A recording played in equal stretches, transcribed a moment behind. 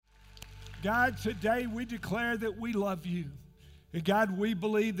God, today we declare that we love you. And God, we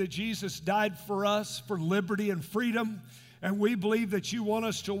believe that Jesus died for us for liberty and freedom. And we believe that you want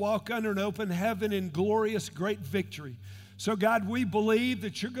us to walk under an open heaven in glorious, great victory. So God, we believe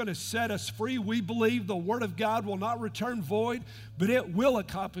that you're going to set us free. We believe the word of God will not return void, but it will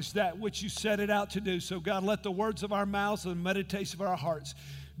accomplish that which you set it out to do. So God, let the words of our mouths and the meditation of our hearts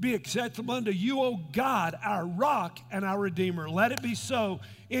be acceptable unto you, O God, our rock and our redeemer. Let it be so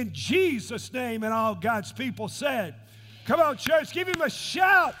in Jesus' name. And all God's people said, come on, church, give him a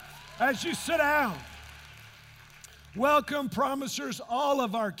shout as you sit down. Welcome, promisers, all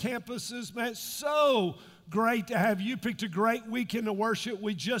of our campuses. Man, so great to have you. Picked a great weekend to worship.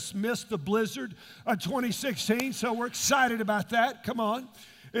 We just missed the blizzard of 2016, so we're excited about that. Come on.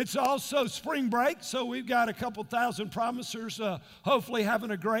 It's also spring break, so we've got a couple thousand promisers hopefully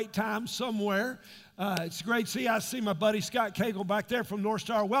having a great time somewhere. It's great to see. I see my buddy Scott Cagle back there from North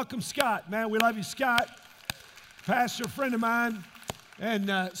Star. Welcome, Scott. Man, we love you, Scott. Pastor, friend of mine.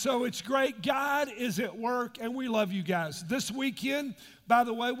 And so it's great. God is at work, and we love you guys. This weekend, by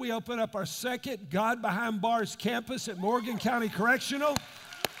the way, we open up our second God Behind Bars campus at Morgan County Correctional.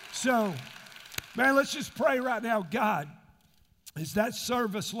 So, man, let's just pray right now. God, as that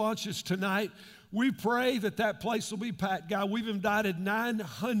service launches tonight, we pray that that place will be packed. God, we've invited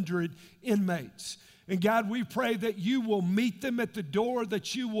 900 inmates. And God, we pray that you will meet them at the door,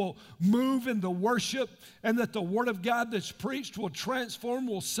 that you will move in the worship, and that the word of God that's preached will transform,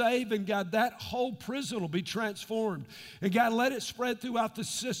 will save, and God, that whole prison will be transformed. And God, let it spread throughout the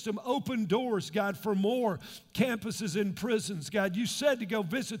system. Open doors, God, for more campuses in prisons. God, you said to go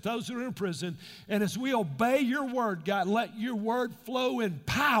visit those who are in prison, and as we obey your word, God, let your word flow in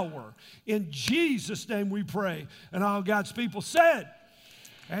power. In Jesus' name we pray. And all God's people said,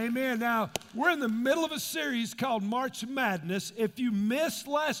 amen. Now, we're in the middle of a series called March Madness. If you missed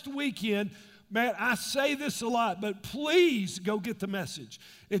last weekend, man, I say this a lot, but please go get the message.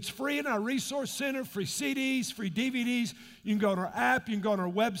 It's free in our resource center, free CDs, free DVDs. You can go on our app, you can go on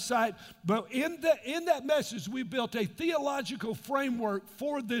our website. But in that message, we built a theological framework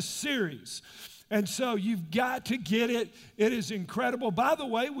for this series. And so you've got to get it. It is incredible. By the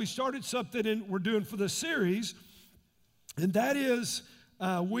way, we started something we're doing for the series, and that is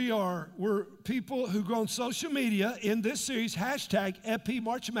we're people who go on social media in this series, hashtag FP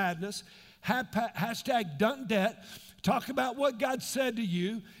March Madness, hashtag Dunk Debt, talk about what God said to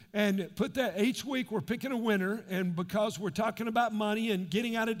you, and put that each week we're picking a winner, and because we're talking about money and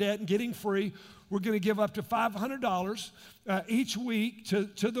getting out of debt and getting free, we're going to give up to $500 each week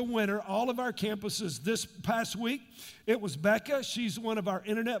to the winner, all of our campuses. This past week, it was Becca. She's one of our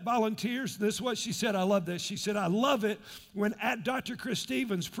internet volunteers. This is what she said. I love this. She said, I love it when Dr. Chris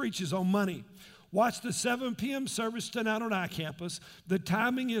Stevens preaches on money. Watch the 7 p.m. service tonight on iCampus. The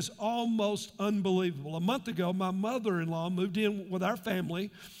timing is almost unbelievable. A month ago, my mother-in-law moved in with our family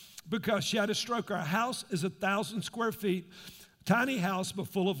because she had a stroke. Our house is 1,000 square feet. Tiny house, but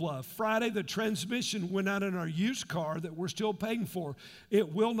full of love. Friday, the transmission went out in our used car that we're still paying for.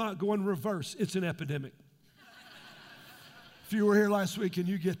 It will not go in reverse. It's an epidemic. If you were here last week and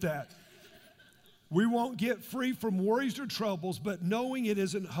you get that. We won't get free from worries or troubles, but knowing it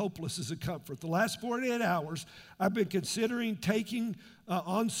isn't hopeless is a comfort. The last 48 hours, I've been considering taking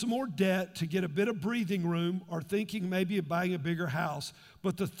on some more debt to get a bit of breathing room, or thinking maybe of buying a bigger house,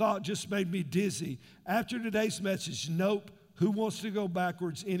 but the thought just made me dizzy. After today's message, nope. Who wants to go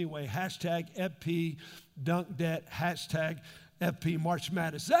backwards anyway? Hashtag FP Dunk Debt, hashtag FP March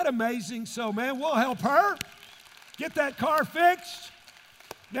Madness. Is that amazing? So, man, we'll help her get that car fixed.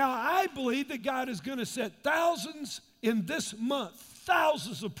 Now, I believe that God is going to set thousands in this month,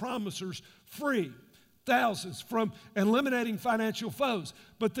 thousands of promisers free, thousands from eliminating financial foes.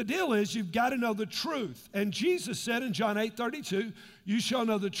 But the deal is you've got to know the truth. And Jesus said in John 8:32, you shall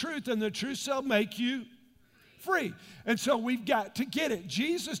know the truth, and the truth shall make you free. And so we've got to get it.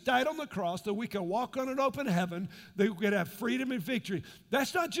 Jesus died on the cross that we can walk on an open heaven, that we could have freedom and victory.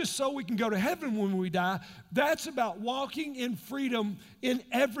 That's not just so we can go to heaven when we die. That's about walking in freedom in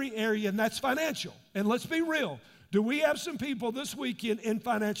every area, and that's financial. And let's be real. Do we have some people this weekend in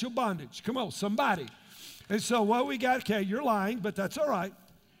financial bondage? Come on, somebody. And so what we got, okay, you're lying, but that's all right.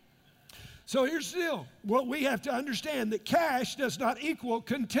 So here's the deal. What we have to understand, that cash does not equal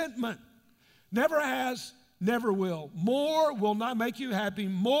contentment. Never has. Never will. More will not make you happy.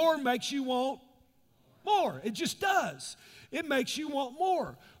 More makes you want more. It just does. It makes you want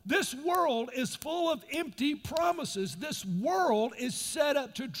more. This world is full of empty promises. This world is set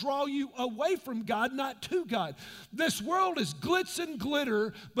up to draw you away from God, not to God. This world is glitz and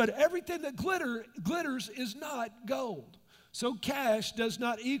glitter, but everything that glitters is not gold. So cash does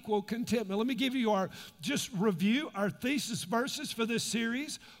not equal contentment. Let me give you just review our thesis verses for this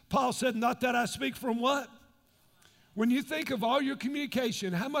series. Paul said, not that I speak from what? When you think of all your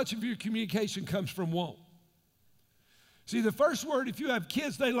communication, how much of your communication comes from want? See, the first word, if you have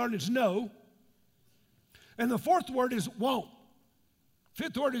kids, they learn is no. And the fourth word is won't.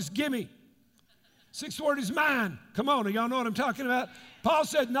 Fifth word is gimme. Sixth word is mine. Come on, y'all know what I'm talking about? Paul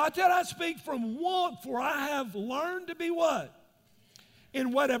said, not that I speak from want, for I have learned to be what?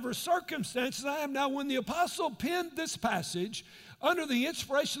 In whatever circumstances I am. Now, when the apostle penned this passage, under the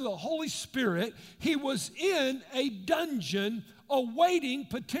inspiration of the Holy Spirit, he was in a dungeon awaiting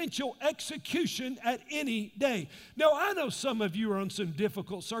potential execution at any day. Now, I know some of you are in some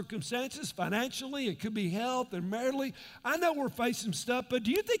difficult circumstances financially. It could be health and maritally. I know we're facing stuff, but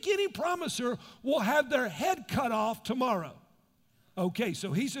do you think any promiser will have their head cut off tomorrow? Okay,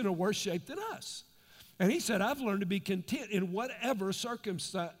 so he's in a worse shape than us. And he said, I've learned to be content in whatever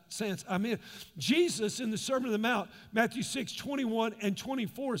circumstance I'm in. Jesus, in the Sermon on the Mount, Matthew 6, 21 and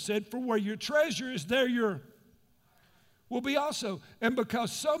 24 said, for where your treasure is, there your will be also. And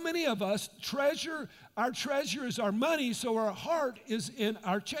because so many of us our treasure is our money, so our heart is in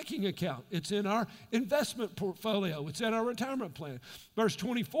our checking account. It's in our investment portfolio. It's in our retirement plan. Verse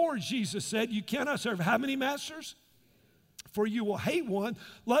 24, Jesus said, you cannot serve how many masters? For you will hate one,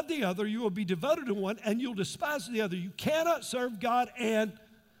 love the other, you will be devoted to one, and you'll despise the other. You cannot serve God and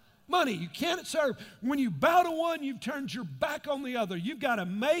money. You can't serve. When you bow to one, you've turned your back on the other. You've got to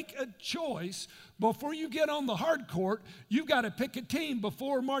make a choice before you get on the hard court. You've got to pick a team.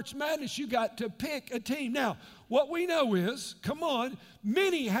 Before March Madness, you got to pick a team. Now, what we know is, come on,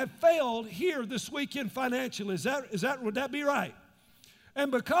 many have failed here this weekend financially. Would that be right? And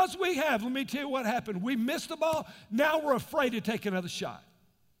because we have, let me tell you what happened. We missed the ball. Now we're afraid to take another shot.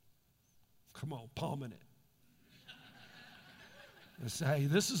 Come on, palming it. Hey,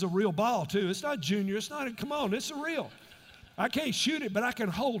 this is a real ball, too. It's not junior. It's not, come on, it's a real. I can't shoot it, but I can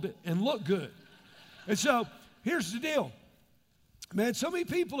hold it and look good. And so here's the deal. Man, so many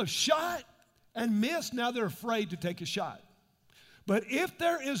people have shot and missed. Now they're afraid to take a shot. But if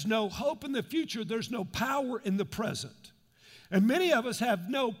there is no hope in the future, there's no power in the present. And many of us have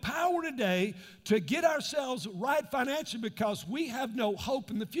no power today to get ourselves right financially because we have no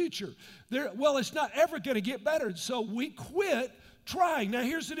hope in the future. It's not ever going to get better, so we quit trying. Now,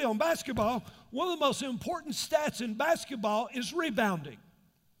 here's the deal. In basketball, one of the most important stats in basketball is rebounding.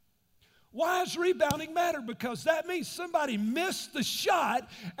 Why does rebounding matter? Because that means somebody missed the shot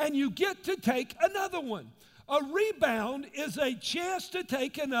and you get to take another one. A rebound is a chance to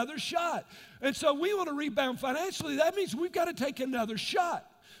take another shot. And so we want to rebound financially. That means we've got to take another shot.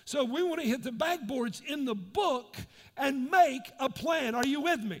 So we want to hit the backboards in the book and make a plan. Are you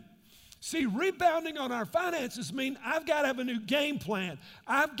with me? See, rebounding on our finances means I've got to have a new game plan.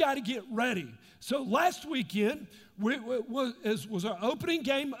 I've got to get ready. So last weekend was our opening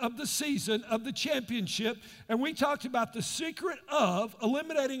game of the season of the championship, and we talked about the secret of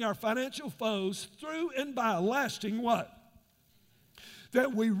eliminating our financial foes through and by lasting what?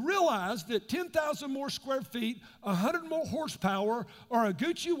 That we realize that 10,000 more square feet, 100 more horsepower, or a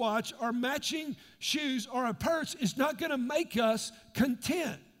Gucci watch, or matching shoes, or a purse is not going to make us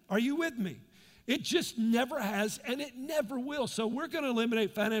content. Are you with me? It just never has, and it never will. So we're going to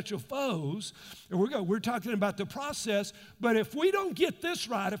eliminate financial foes, and we're talking about the process. But if we don't get this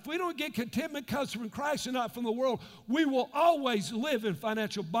right, if we don't get contentment comes from Christ and not from the world, we will always live in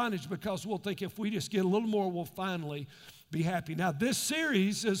financial bondage because we'll think if we just get a little more, we'll finally be happy. Now, this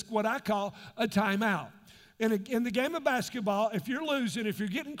series is what I call a timeout. In the game of basketball, if you're losing, if you're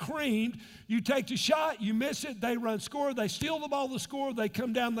getting creamed, you take the shot, you miss it, they run score, they steal the ball, the score, they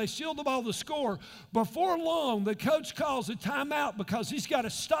come down, they steal the ball, the score. Before long, the coach calls a timeout because he's got to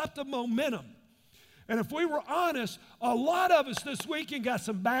stop the momentum. And if we were honest, a lot of us this weekend got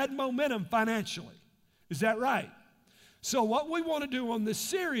some bad momentum financially. Is that right? So what we want to do on this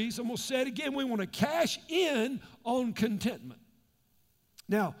series, I'm going to say it again, we want to cash in on contentment.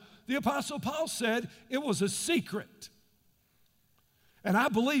 Now, the Apostle Paul said it was a secret. And I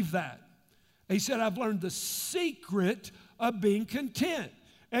believe that. He said, I've learned the secret of being content.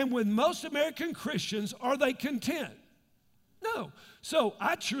 And with most American Christians, are they content? No. So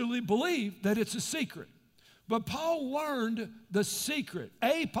I truly believe that it's a secret. But Paul learned the secret.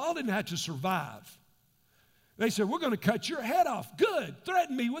 Paul didn't have to survive. They said, we're going to cut your head off. Good.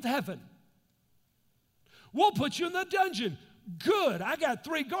 Threaten me with heaven. We'll put you in the dungeon. Good. I got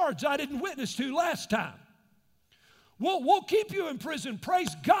 3 guards I didn't witness to last time. We'll keep you in prison.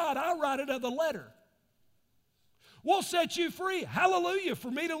 Praise God, I'll write another letter. We'll set you free. Hallelujah.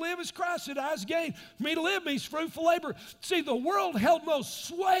 For me to live is Christ, and I is gain. For me to live means fruitful labor. See, the world held no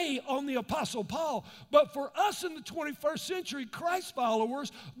sway on the Apostle Paul, but for us in the 21st century, Christ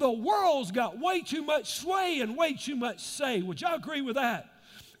followers, the world's got way too much sway and way too much say. Would y'all agree with that?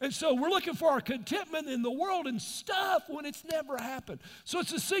 And so we're looking for our contentment in the world and stuff when it's never happened. So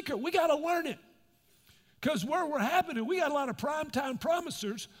it's a secret. We got to learn it. Because where we're happening, we got a lot of primetime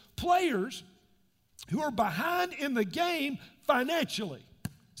promisers, players, who are behind in the game financially.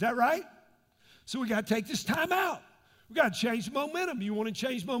 Is that right? So we got to take this time out. We got to change momentum. You want to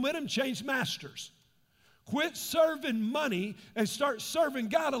change momentum? Change masters. Quit serving money and start serving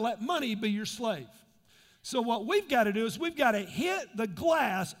God and let money be your slave. So what we've got to do is we've got to hit the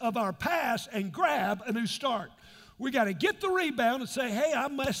glass of our past and grab a new start. We got to get the rebound and say, hey, I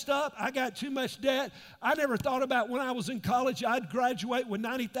messed up. I got too much debt. I never thought about when I was in college I'd graduate with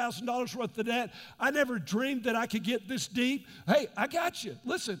 $90,000 worth of debt. I never dreamed that I could get this deep. Hey, I got you.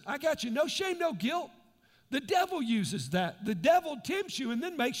 Listen, I got you. No shame, no guilt. The devil uses that. The devil tempts you and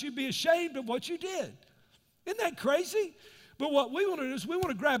then makes you be ashamed of what you did. Isn't that crazy? But what we want to do is we want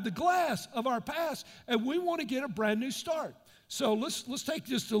to grab the glass of our past and we want to get a brand new start. So let's take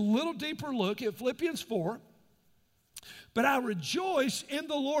just a little deeper look at Philippians 4. But I rejoice in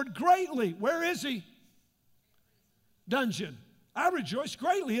the Lord greatly. Where is he? Dungeon. I rejoice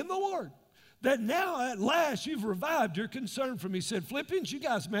greatly in the Lord that now at last you've revived your concern for me. He said, Philippians, you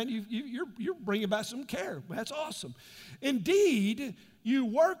guys, man, you're bringing about some care. That's awesome. Indeed, you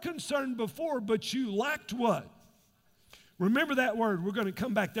were concerned before, but you lacked what? Remember that word. We're going to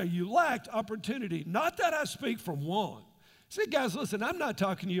come back there. You lacked opportunity. Not that I speak from want. See, guys, listen, I'm not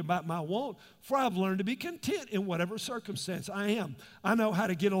talking to you about my want, for I've learned to be content in whatever circumstance I am. I know how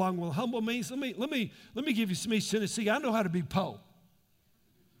to get along with humble means. Let me give you some East Tennessee. I know how to be Po.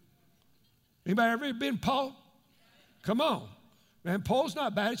 Anybody ever been Po? Come on. Man, Po's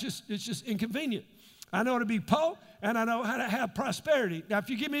not bad. It's just inconvenient. I know how to be Po, and I know how to have prosperity. Now, if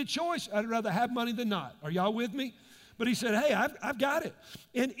you give me a choice, I'd rather have money than not. Are y'all with me? But he said, hey, I've got it.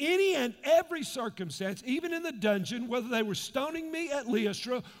 In any and every circumstance, even in the dungeon, whether they were stoning me at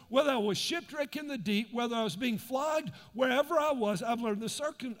Lystra, whether I was shipwrecked in the deep, whether I was being flogged, wherever I was, I've learned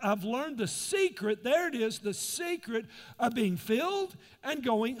the secret, there it is, the secret of being filled and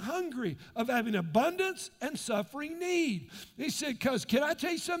going hungry, of having abundance and suffering need. He said, because can I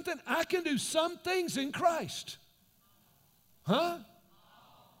tell you something? I can do some things in Christ. Huh?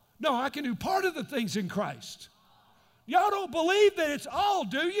 No, I can do part of the things in Christ. Y'all don't believe that it's all,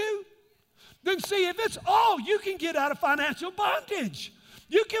 do you? Then see, if it's all, you can get out of financial bondage.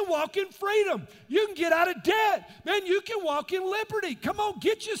 You can walk in freedom. You can get out of debt. Man, you can walk in liberty. Come on,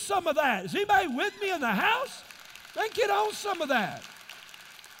 get you some of that. Is anybody with me in the house? Then get on some of that.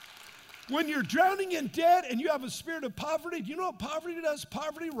 When you're drowning in debt and you have a spirit of poverty, do you know what poverty does?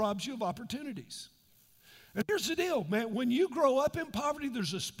 Poverty robs you of opportunities. And here's the deal, man. When you grow up in poverty,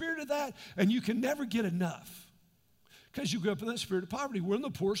 there's a spirit of that, and you can never get enough. Because you grew up in that spirit of poverty. We're in the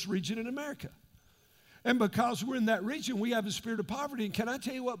poorest region in America. And because we're in that region, we have a spirit of poverty. And can I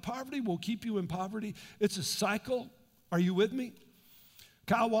tell you what? Poverty will keep you in poverty. It's a cycle. Are you with me?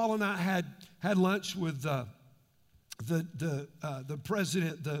 Kyle Wall and I had lunch with the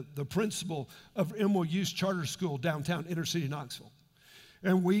president, the principal of Emerald Youth Charter School downtown inner city Knoxville.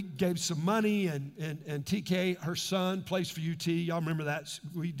 And we gave some money, and TK, her son, plays for UT. Y'all remember that?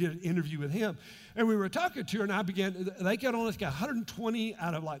 We did an interview with him. And we were talking to her, and they got on, it's got 120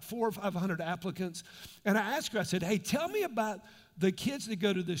 out of like 400 or 500 applicants. And I asked her, I said, hey, tell me about the kids that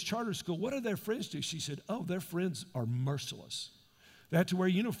go to this charter school. What do their friends do? She said, oh, their friends are merciless. They have to wear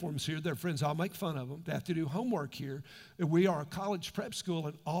uniforms here. Their friends all make fun of them. They have to do homework here. And we are a college prep school,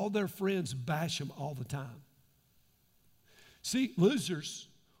 and all their friends bash them all the time. See, losers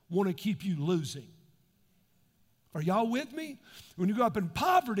want to keep you losing. Are y'all with me? When you grow up in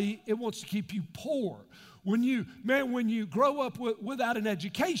poverty, it wants to keep you poor. When you grow up without an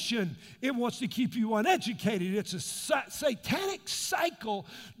education, it wants to keep you uneducated. It's a satanic cycle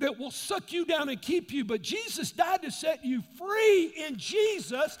that will suck you down and keep you. But Jesus died to set you free in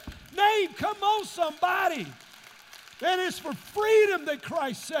Jesus' name. Come on, somebody. And it's for freedom that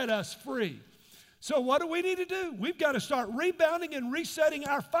Christ set us free. So what do we need to do? We've got to start rebounding and resetting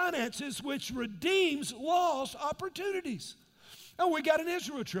our finances, which redeems lost opportunities. Oh, we got an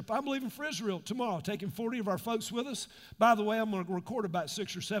Israel trip. I'm leaving for Israel tomorrow, taking 40 of our folks with us. By the way, I'm going to record about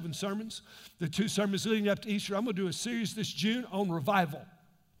 6 or 7 sermons. The 2 sermons leading up to Easter. I'm going to do a series this June on revival.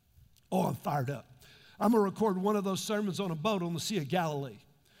 Oh, I'm fired up. I'm going to record one of those sermons on a boat on the Sea of Galilee.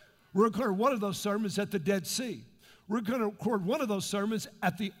 We're going to record one of those sermons at the Dead Sea. We're going to record one of those sermons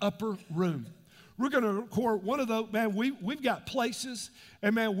at the Upper Room. We're going to record one of those, man, we've got places,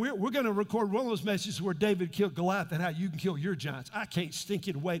 and man, we're going to record one of those messages where David killed Goliath and how you can kill your giants. I can't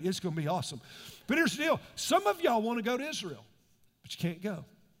stinking wait. It's going to be awesome. But here's the deal. Some of y'all want to go to Israel, but you can't go.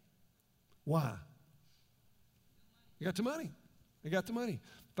 Why? You got the money. You got the money.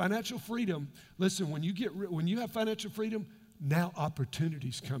 Financial freedom. Listen, when you have financial freedom, now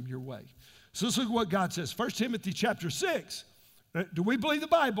opportunities come your way. So let's look at what God says. 1 Timothy chapter 6. Do we believe the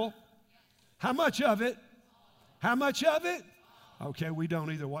Bible? How much of it? How much of it? Okay, we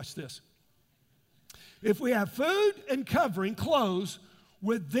don't either. Watch this. If we have food and covering, clothes,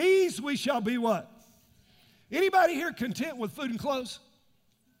 with these we shall be what? Anybody here content with food and clothes?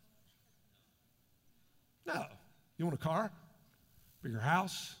 No. You want a car? Bigger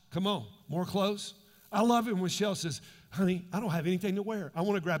house? Come on, more clothes? I love it when Michelle says, honey, I don't have anything to wear. I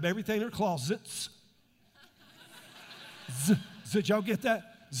want to grab everything in her closets. Did y'all get that?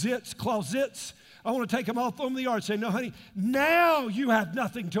 Zits, closets. I want to take them all, throw them in the yard. Say, no, honey, now you have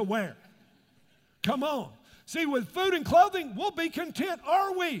nothing to wear. Come on. See, with food and clothing, we'll be content,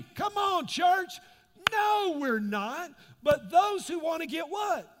 are we? Come on, church. No, we're not. But those who want to get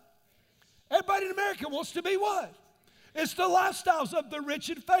what? Everybody in America wants to be what? It's the lifestyles of the rich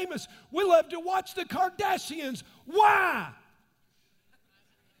and famous. We love to watch the Kardashians. Why?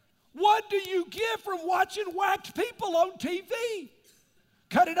 What do you get from watching whacked people on TV?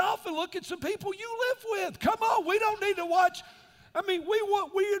 Cut it off and look at some people you live with. Come on, we don't need to watch. I mean,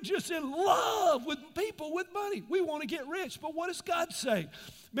 we're just in love with people with money. We want to get rich, but what does God say?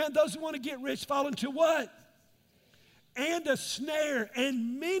 Man, those who want to get rich fall into what? And a snare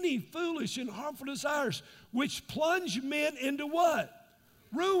and many foolish and harmful desires, which plunge men into what?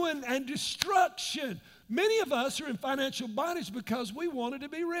 Ruin and destruction. Many of us are in financial bondage because we wanted to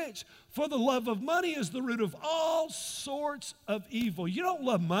be rich. For the love of money is the root of all sorts of evil. You don't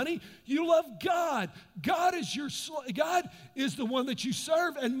love money, you love God. God is the one that you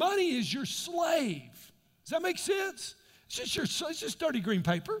serve, and money is your slave. Does that make sense? It's just dirty green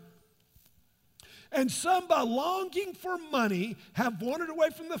paper. And some, by longing for money, have wandered away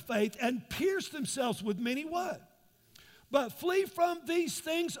from the faith and pierced themselves with many what? But flee from these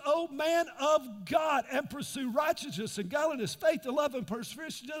things, O man of God, and pursue righteousness and godliness, faith and love and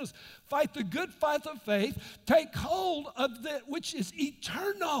perseverance and gentleness. Fight the good fight of faith. Take hold of that which is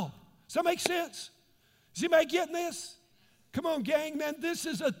eternal. Does that make sense? Is anybody getting this? Come on, gang, man. This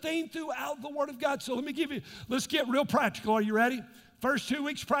is a theme throughout the Word of God. So let's get real practical. Are you ready? First 2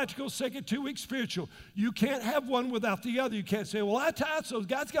 weeks practical, second 2 weeks spiritual. You can't have one without the other. You can't say, well, I tithe, so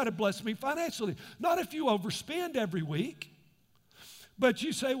God's got to bless me financially. Not if you overspend every week. But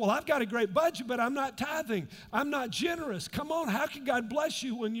you say, well, I've got a great budget, but I'm not tithing. I'm not generous. Come on, how can God bless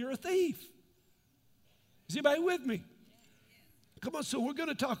you when you're a thief? Is anybody with me? Come on, so we're going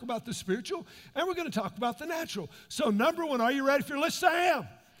to talk about the spiritual, and we're going to talk about the natural. So number one, are you ready for your list? I am.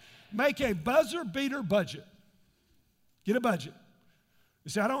 Make a buzzer beater budget. Get a budget. You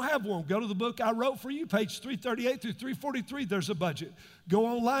say, I don't have one. Go to the book I wrote for you, page 338 through 343. There's a budget. Go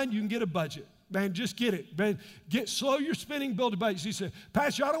online, you can get a budget. Man, just get it. Man, slow your spending, build a budget. You say,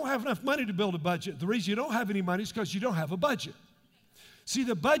 Pastor, I don't have enough money to build a budget. The reason you don't have any money is because you don't have a budget. See,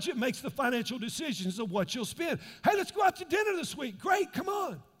 the budget makes the financial decisions of what you'll spend. Hey, let's go out to dinner this week. Great, come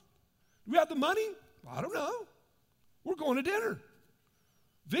on. Do we have the money? I don't know. We're going to dinner.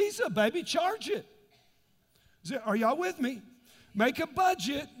 Visa, baby, charge it. Are y'all with me? Make a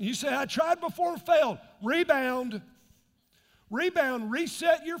budget. You say, I tried before and failed. Rebound. Rebound,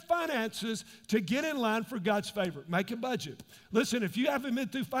 reset your finances to get in line for God's favor. Make a budget. Listen, if you haven't been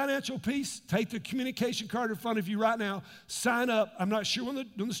through financial peace, take the communication card in front of you right now. Sign up. I'm not sure when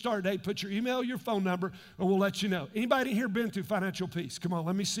the start date. Put your email, your phone number, and we'll let you know. Anybody in here been through financial peace? Come on,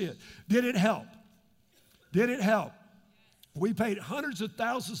 let me see it. Did it help? Did it help? We paid hundreds of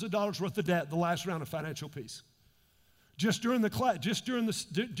thousands of dollars worth of debt the last round of financial peace. Just during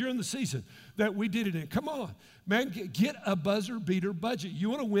the season that we did it in. Come on, man, get a buzzer beater budget. You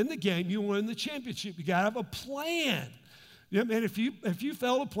want to win the game, you want to win the championship, you got to have a plan. Yeah, man, if you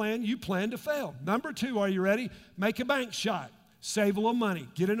fail to plan, you plan to fail. Number two, are you ready? Make a bank shot. Save a little money.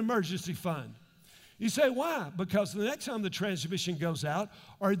 Get an emergency fund. You say, why? Because the next time the transmission goes out,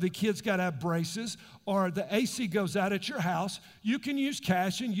 or the kids got to have braces, or the AC goes out at your house, you can use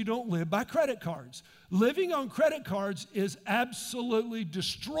cash and you don't live by credit cards. Living on credit cards is absolutely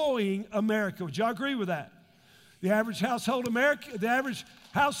destroying America. Would y'all agree with that? The average American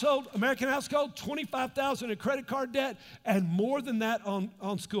household, $25,000 in credit card debt, and more than that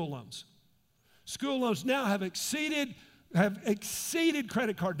on school loans. School loans now have exceeded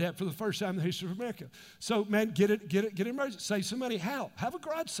credit card debt for the first time in the history of America. So, man, get it emergency. Save some money. How? Have a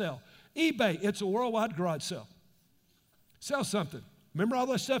garage sale. eBay, it's a worldwide garage sale. Sell something. Remember all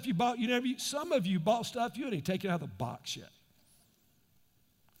that stuff you bought? Some of you bought stuff you ain't taken out of the box yet.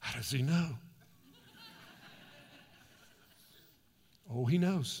 How does he know? Oh, he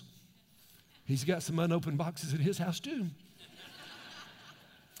knows. He's got some unopened boxes in his house too.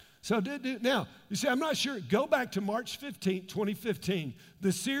 So now, you see, I'm not sure. Go back to March 15, 2015.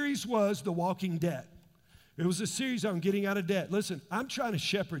 The series was The Walking Dead. It was a series on getting out of debt. Listen, I'm trying to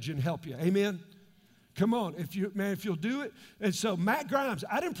shepherd you and help you. Amen? Come on, if you'll do it. And so Matt Grimes,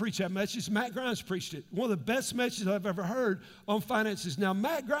 I didn't preach that message. Matt Grimes preached it. One of the best messages I've ever heard on finances. Now,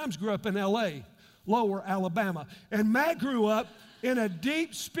 Matt Grimes grew up in L.A., Lower Alabama. And Matt grew up in a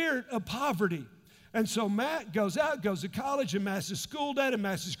deep spirit of poverty. And so Matt goes to college, amasses school debt,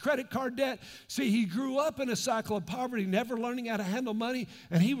 amasses credit card debt. See, he grew up in a cycle of poverty, never learning how to handle money,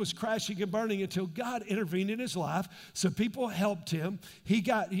 and he was crashing and burning until God intervened in his life. So people helped him.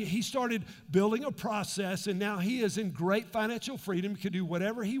 He started building a process, and now he is in great financial freedom. He can do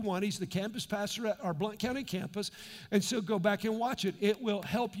whatever he wants. He's the campus pastor at our Blount County campus. And so go back and watch it. It will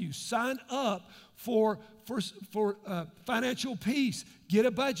help you. Sign up for financial peace. Get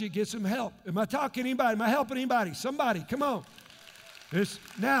a budget, get some help. Am I talking to anybody? Am I helping anybody? Somebody, come on.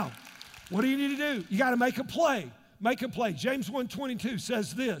 Now, what do you need to do? You got to make a play. Make a play. James 1:22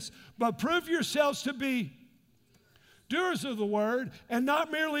 says this, but prove yourselves to be doers of the word and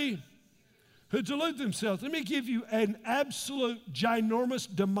not merely who delude themselves. Let me give you an absolute ginormous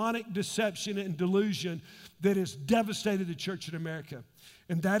demonic deception and delusion that has devastated the church in America.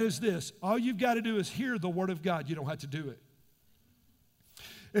 And that is this. All you've got to do is hear the word of God. You don't have to do it.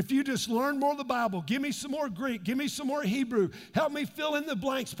 If you just learn more of the Bible, give me some more Greek, give me some more Hebrew, help me fill in the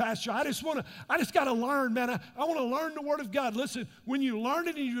blanks, Pastor. I just got to learn, man. I want to learn the Word of God. Listen, when you learn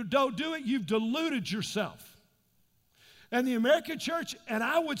it and you don't do it, you've deluded yourself. And the American church, and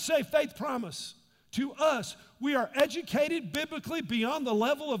I would say Faith Promise, to us, we are educated biblically beyond the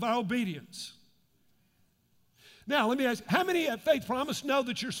level of our obedience. Now, let me ask, how many at Faith Promise know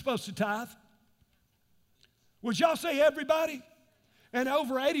that you're supposed to tithe? Would y'all say everybody? And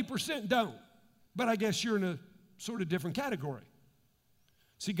over 80% don't. But I guess you're in a sort of different category.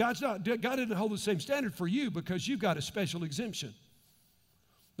 See, God didn't hold the same standard for you because you've got a special exemption.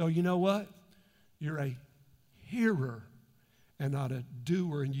 Though you know what? You're a hearer and not a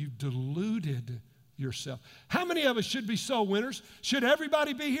doer, and you've deluded yourself. How many of us should be soul winners? Should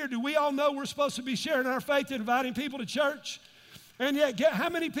everybody be here? Do we all know we're supposed to be sharing our faith and inviting people to church? And yet, how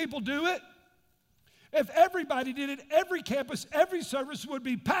many people do it? If everybody did it, every campus, every service would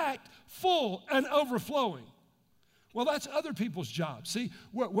be packed, full, and overflowing. Well, that's other people's job. See,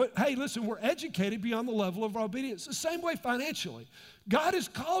 hey, listen, we're educated beyond the level of our obedience. The same way financially. God has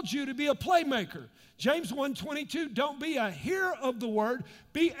called you to be a playmaker. James 1:22, don't be a hearer of the word,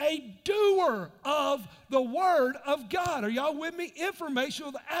 be a doer of the word of God. Are y'all with me? Information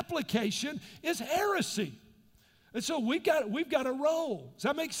with application is heresy. And so we've got a role. Does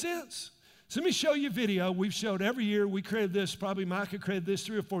that make sense? So let me show you a video we've showed every year. We created this, probably Micah created this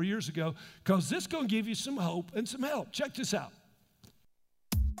 3 or 4 years ago, because this is going to give you some hope and some help. Check this out.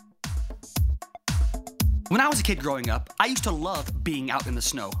 When I was a kid growing up, I used to love being out in the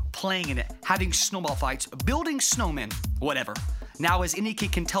snow, playing in it, having snowball fights, building snowmen, whatever. Now, as any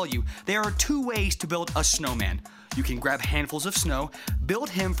kid can tell you, there are 2 ways to build a snowman. You can grab handfuls of snow, build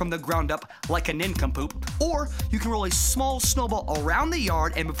him from the ground up like a nincompoop, or you can roll a small snowball around the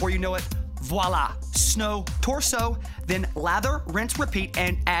yard, and before you know it, voila, snow torso, then lather, rinse, repeat,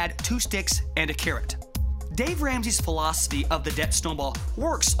 and add 2 sticks and a carrot. Dave Ramsey's philosophy of the debt snowball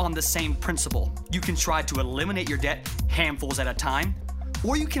works on the same principle. You can try to eliminate your debt handfuls at a time,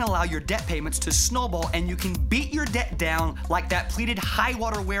 or you can allow your debt payments to snowball and you can beat your debt down like that pleated high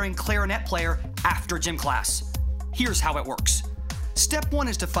water wearing clarinet player after gym class. Here's how it works. Step 1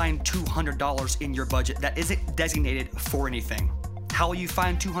 is to find $200 in your budget that isn't designated for anything. How will you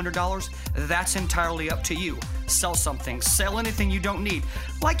find $200? That's entirely up to you. Sell something, sell anything you don't need,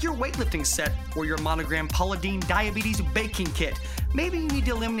 like your weightlifting set or your Monogram Paula Deen diabetes baking kit. Maybe you need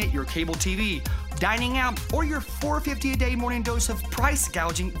to eliminate your cable TV, dining out, or your $4.50 a day morning dose of price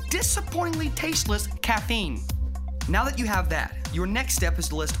gouging, disappointingly tasteless caffeine. Now that you have that, your next step is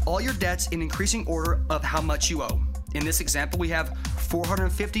to list all your debts in increasing order of how much you owe. In this example, we have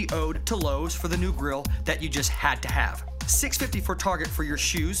 $450 owed to Lowe's for the new grill that you just had to have. $650 for Target for your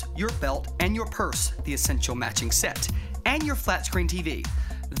shoes, your belt, and your purse, the essential matching set, and your flat screen TV.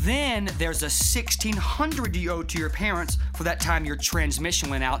 Then there's a $1,600 you owe to your parents for that time your transmission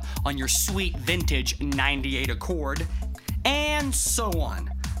went out on your sweet vintage 98 Accord, and so on.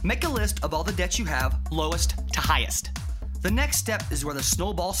 Make a list of all the debts you have, lowest to highest. The next step is where the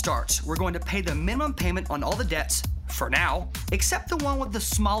snowball starts. We're going to pay the minimum payment on all the debts, for now, except the one with the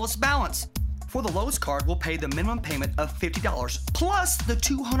smallest balance. For the Lowe's card, we'll pay the minimum payment of $50 plus the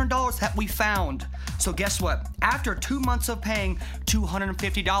 $200 that we found. So guess what? After 2 months of paying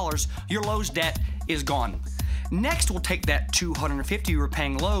 $250, your Lowe's debt is gone. Next, we'll take that $250 you were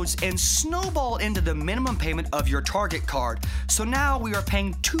paying Lowe's and snowball into the minimum payment of your Target card. So now we are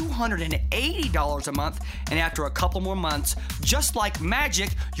paying $280 a month, and after a couple more months, just like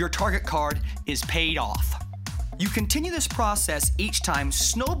magic, your Target card is paid off. You continue this process each time,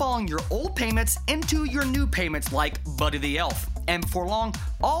 snowballing your old payments into your new payments like Buddy the Elf. And before long,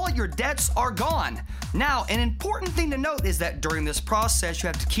 all your debts are gone. Now, an important thing to note is that during this process, you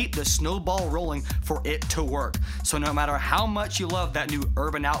have to keep the snowball rolling for it to work. So no matter how much you love that new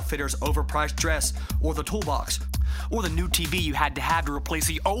Urban Outfitters overpriced dress, or the toolbox, or the new TV you had to have to replace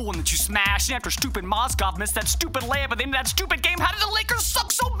the old one that you smashed, and after stupid Moskov missed that stupid layup at the end of that stupid game, how did the Lakers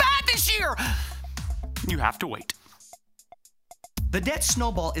suck so bad this year? You have to wait. The debt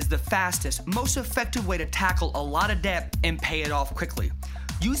snowball is the fastest, most effective way to tackle a lot of debt and pay it off quickly.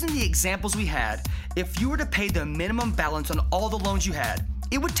 Using the examples we had, if you were to pay the minimum balance on all the loans you had,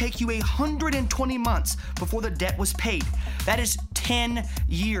 it would take you 120 months before the debt was paid. That is 10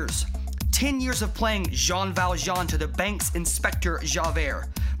 years. 10 years of playing Jean Valjean to the bank's Inspector Javert.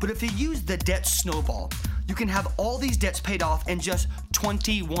 But if you use the debt snowball, you can have all these debts paid off in just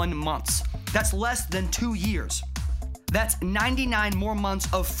 21 months. That's less than 2 years. That's 99 more months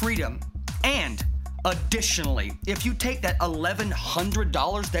of freedom. And additionally, if you take that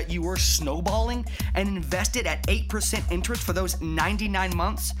 $1,100 that you were snowballing and invest it at 8% interest for those 99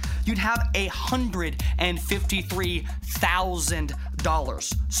 months, you'd have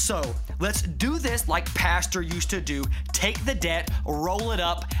 $153,000. So let's do this like Pastor used to do. Take the debt, roll it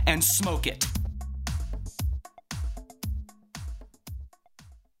up, and smoke it.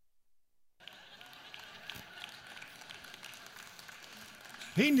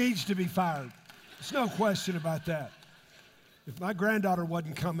 He needs to be fired. There's no question about that. If my granddaughter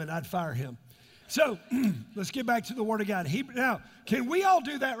wasn't coming, I'd fire him. So let's get back to the Word of God. Now, can we all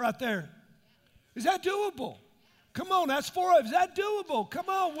do that right there? Is that doable? Come on, that's for us. Is that doable? Come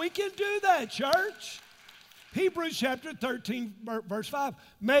on, we can do that, church. Hebrews chapter 13, verse 5.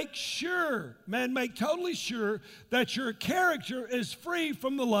 Make totally sure that your character is free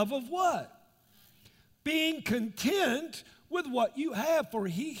from the love of what? Being content with what you have, for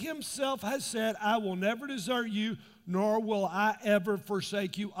he himself has said, I will never desert you, nor will I ever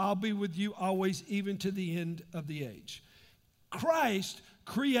forsake you. I'll be with you always, even to the end of the age. Christ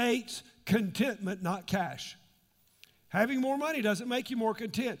creates contentment, not cash. Having more money doesn't make you more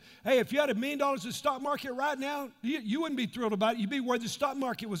content. Hey, if you had $1 million in the stock market right now, you wouldn't be thrilled about it. You'd be worried the stock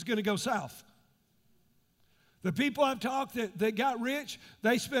market was going to go south. The people I've talked that got rich,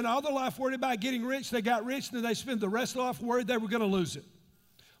 they spent all their life worried about getting rich. They got rich, and then they spent the rest of their life worried they were going to lose it.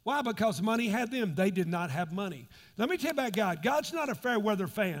 Why? Because money had them. They did not have money. Let me tell you about God. God's not a fair weather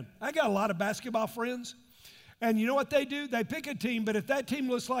fan. I got a lot of basketball friends, and you know what they do? They pick a team, but if that team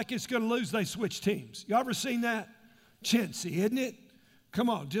looks like it's going to lose, they switch teams. You ever seen that? Chintzy, isn't it? Come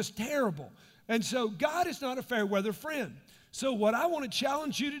on, just terrible. And so God is not a fair weather friend. So what I want to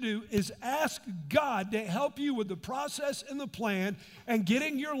challenge you to do is ask God to help you with the process and the plan and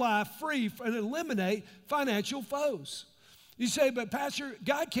getting your life free and eliminate financial foes. You say, but Pastor,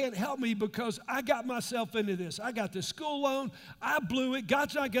 God can't help me because I got myself into this. I got the school loan. I blew it.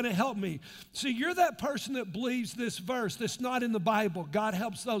 God's not going to help me. See, you're that person that believes this verse that's not in the Bible. God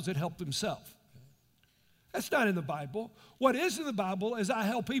helps those that help themselves. That's not in the Bible. What is in the Bible is I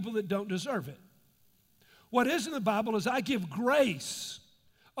help people that don't deserve it. What is in the Bible is I give grace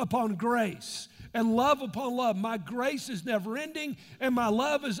upon grace and love upon love. My grace is never ending and my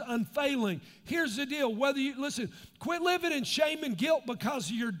love is unfailing. Here's the deal. Quit living in shame and guilt because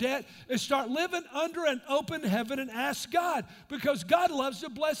of your debt and start living under an open heaven and ask God, because God loves to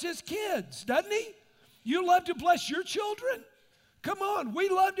bless his kids, doesn't he? You love to bless your children? Come on, we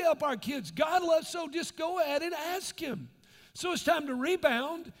love to help our kids. God loves, so just go ahead and ask him. So it's time to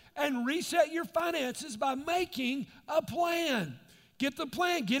rebound and reset your finances by making a plan. Get the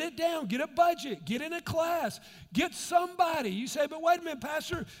plan, get it down, get a budget, get in a class, get somebody. You say, but wait a minute,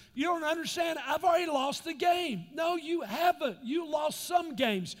 Pastor, you don't understand. I've already lost the game. No, you haven't. You lost some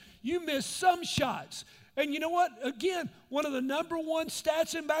games. You missed some shots. And you know what? Again, one of the number one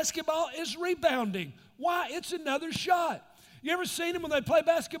stats in basketball is rebounding. Why? It's another shot. You ever seen them when they play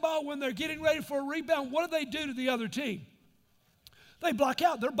basketball, when they're getting ready for a rebound, what do they do to the other team? They block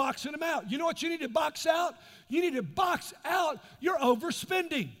out. They're boxing them out. You know what you need to box out? You need to box out your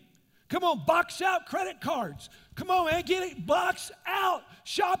overspending. Come on, box out credit cards. Come on, man, get it. Box out.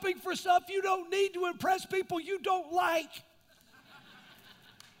 Shopping for stuff you don't need to impress people you don't like.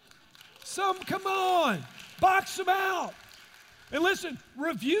 Come on, box them out. And listen,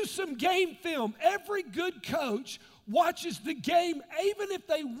 review some game film. Every good coach watches the game. Even if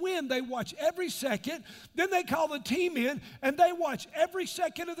they win, they watch every second. Then they call the team in, and they watch every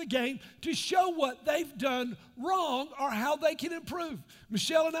second of the game to show what they've done wrong or how they can improve.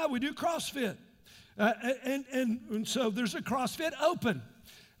 Michelle and I, we do CrossFit. And so there's a CrossFit Open.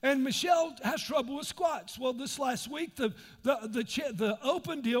 And Michelle has trouble with squats. Well, this last week, the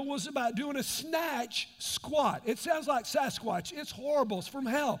open deal was about doing a snatch squat. It sounds like Sasquatch. It's horrible. It's from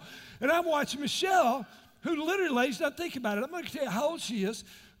hell. And I'm watching Michelle, who literally lays down, think about it. I'm going to tell you how old she is,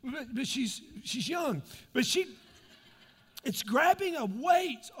 but she's young. But it's grabbing a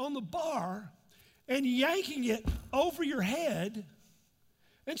weight on the bar and yanking it over your head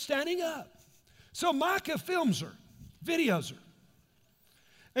and standing up. So Micah films her, videos her.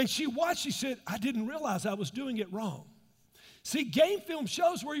 And she watched, she said, I didn't realize I was doing it wrong. See, game film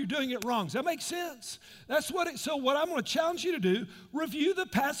shows where you're doing it wrong. Does that make sense? So what I'm going to challenge you to do, review the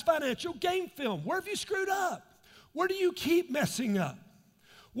past financial game film. Where have you screwed up? Where do you keep messing up?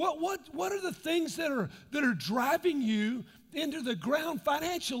 What are the things that are driving you into the ground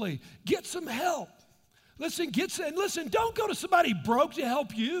financially? Get some help. Listen, don't go to somebody broke to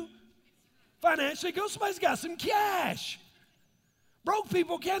help you financially. Go to somebody who's got some cash. Broke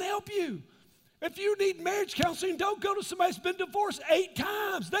people can't help you. If you need marriage counseling, don't go to somebody who's been divorced 8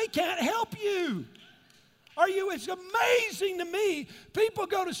 times. They can't help you. It's amazing to me. People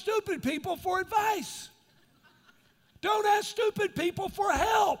go to stupid people for advice. Don't ask stupid people for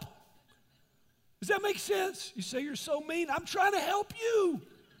help. Does that make sense? You say you're so mean. I'm trying to help you.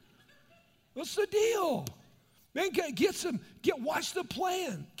 What's the deal? Man, watch the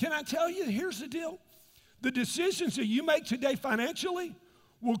plan. Can I tell you, here's the deal. The decisions that you make today financially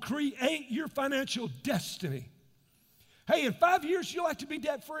will create your financial destiny. Hey, in 5 years, you'd like to be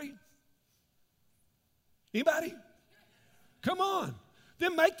debt-free? Anybody? Come on.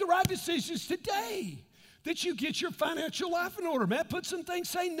 Then make the right decisions today that you get your financial life in order. Man,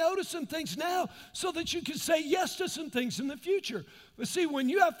 say no to some things now so that you can say yes to some things in the future. But see, when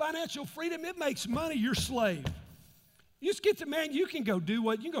you have financial freedom, it makes money your slave. You just get you can go do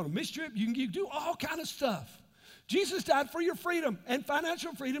what, you can go to mission trip, you can do all kind of stuff. Jesus died for your freedom, and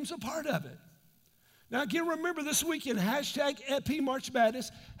financial freedom's a part of it. Now, again, remember this weekend, hashtag EP March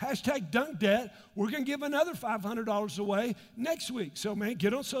Madness, hashtag Dunk Debt. We're going to give another $500 away next week. So, man,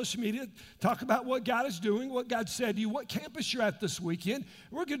 get on social media, talk about what God is doing, what God said to you, what campus you're at this weekend.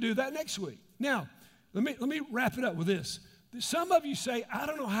 We're going to do that next week. Now, let me wrap it up with this. Some of you say, I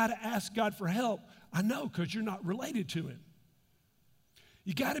don't know how to ask God for help. I know, because you're not related to him.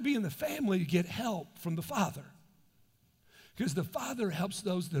 You got to be in the family to get help from the Father, because the Father helps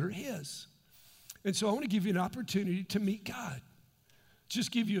those that are his. And so I want to give you an opportunity to meet God.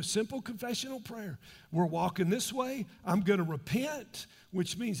 Just give you a simple confessional prayer. We're walking this way. I'm going to repent,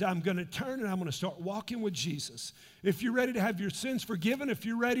 which means I'm going to turn and I'm going to start walking with Jesus. If you're ready to have your sins forgiven, if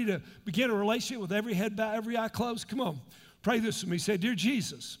you're ready to begin a relationship with every head bowed, every eye closed, come on, pray this with me. Say, Dear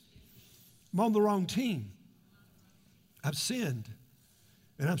Jesus, I'm on the wrong team. I've sinned,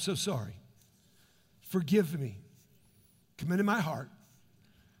 and I'm so sorry. Forgive me. Come into my heart.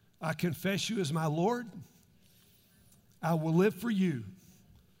 I confess you as my Lord. I will live for you.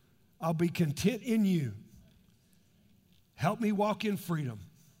 I'll be content in you. Help me walk in freedom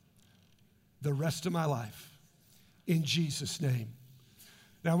the rest of my life. In Jesus' name.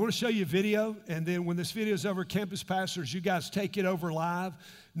 Now, I want to show you a video, and then when this video is over, campus pastors, you guys take it over live.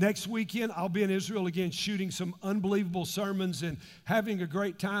 Next weekend, I'll be in Israel again shooting some unbelievable sermons and having a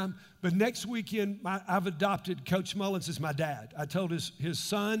great time. But next weekend, I've adopted Coach Mullins as my dad. I told his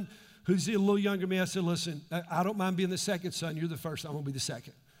son, who's a little younger than me, I said, listen, I don't mind being the second son. You're the first. I'm going to be the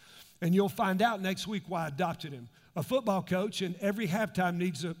second. And you'll find out next week why I adopted him. A football coach, and every halftime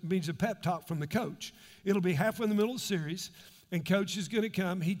needs a pep talk from the coach. It'll be halfway in the middle of the series. And coach is going to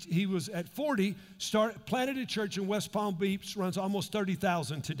come. He was at 40, planted a church in West Palm Beach, runs almost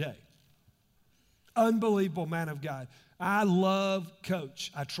 30,000 today. Unbelievable man of God. I love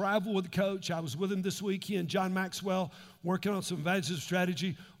Coach. I travel with Coach. I was with him this weekend, John Maxwell, working on some evangelism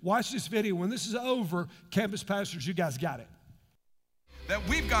strategy. Watch this video. When this is over, campus pastors, you guys got it. That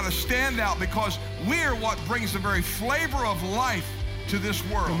we've got to stand out because we're what brings the very flavor of life to this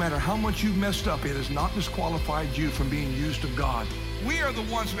world. No matter how much you've messed up, it has not disqualified you from being used of God. We are the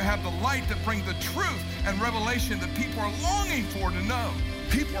ones who have the light that bring the truth and revelation that people are longing for to know.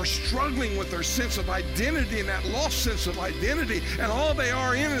 People are struggling with their sense of identity and that lost sense of identity, and all they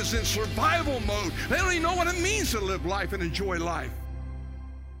are in is in survival mode. They don't even know what it means to live life and enjoy life.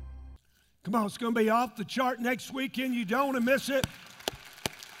 Come on, it's going to be off the chart next weekend. You don't want to miss it.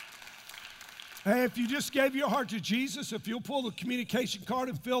 Hey, if you just gave your heart to Jesus, if you'll pull the communication card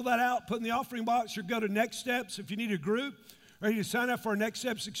and fill that out, put in the offering box, or go to Next Steps if you need a group, ready to sign up for our Next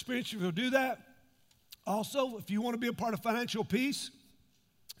Steps experience, if you'll do that. Also, if you want to be a part of Financial Peace,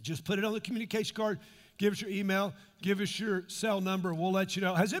 just put it on the communication card, give us your email, give us your cell number, we'll let you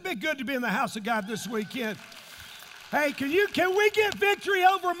know. Has it been good to be in the house of God this weekend? Hey, can we get victory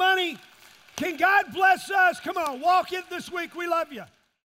over money? Can God bless us? Come on, walk it this week. We love you.